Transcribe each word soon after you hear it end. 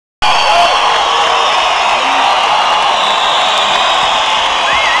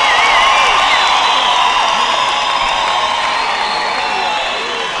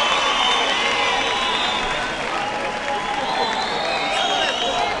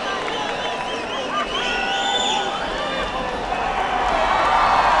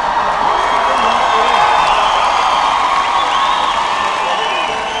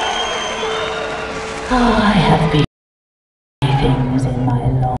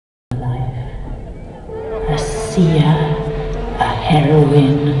seer, a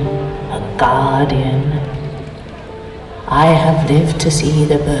heroine, a guardian. I have lived to see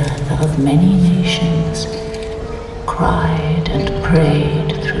the birth of many nations, cried and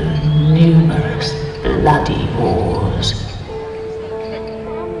prayed through numerous bloody wars.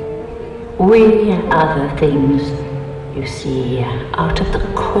 We are the things you see out of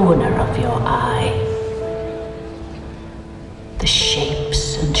the corner of your eye, the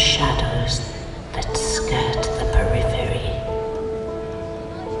shapes and shadows that skirt the periphery.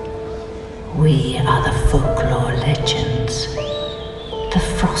 We are the folklore legends, the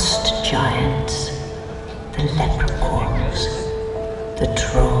frost giants, the leprechauns, the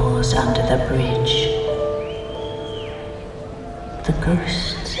trolls under the bridge, the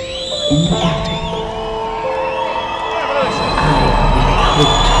ghosts in the attic. I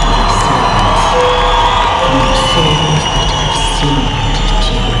recruit myself from souls that have sinned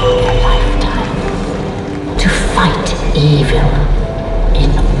during their lifetime to fight evil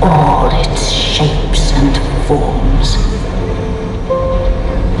in all its shapes and forms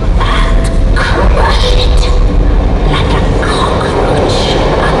and crush it like a cockroach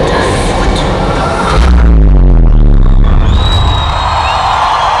underfoot.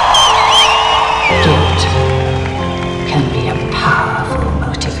 Guilt can be a powerful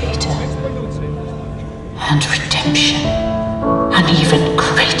motivator, and redemption an even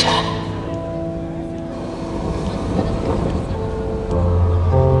greater.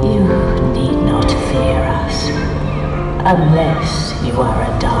 You need not fear us, unless you are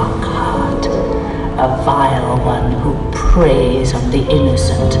a dark heart, a vile one who preys on the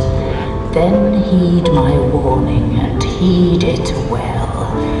innocent. Then heed my warning and heed it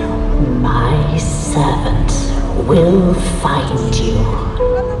well. My servants will find you.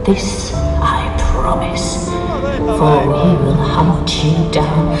 This I promise, for we will hunt you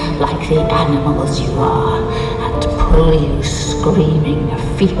down like the animals you are, and pull you screaming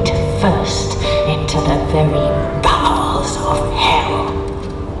feet first into the very bowels of hell.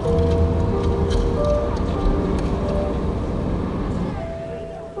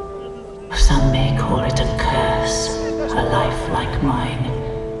 Some may call it a curse, a life like mine,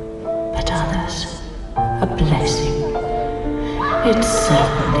 but others, a blessing. It's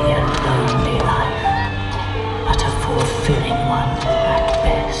certainly a lonely life, but a fulfilling one at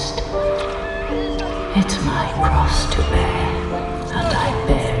best. It's my cross to bear, and I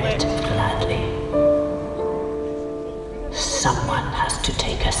bear it gladly. Someone has to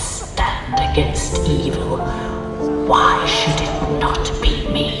take a stand against evil. Why should it not be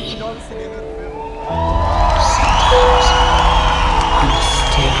me?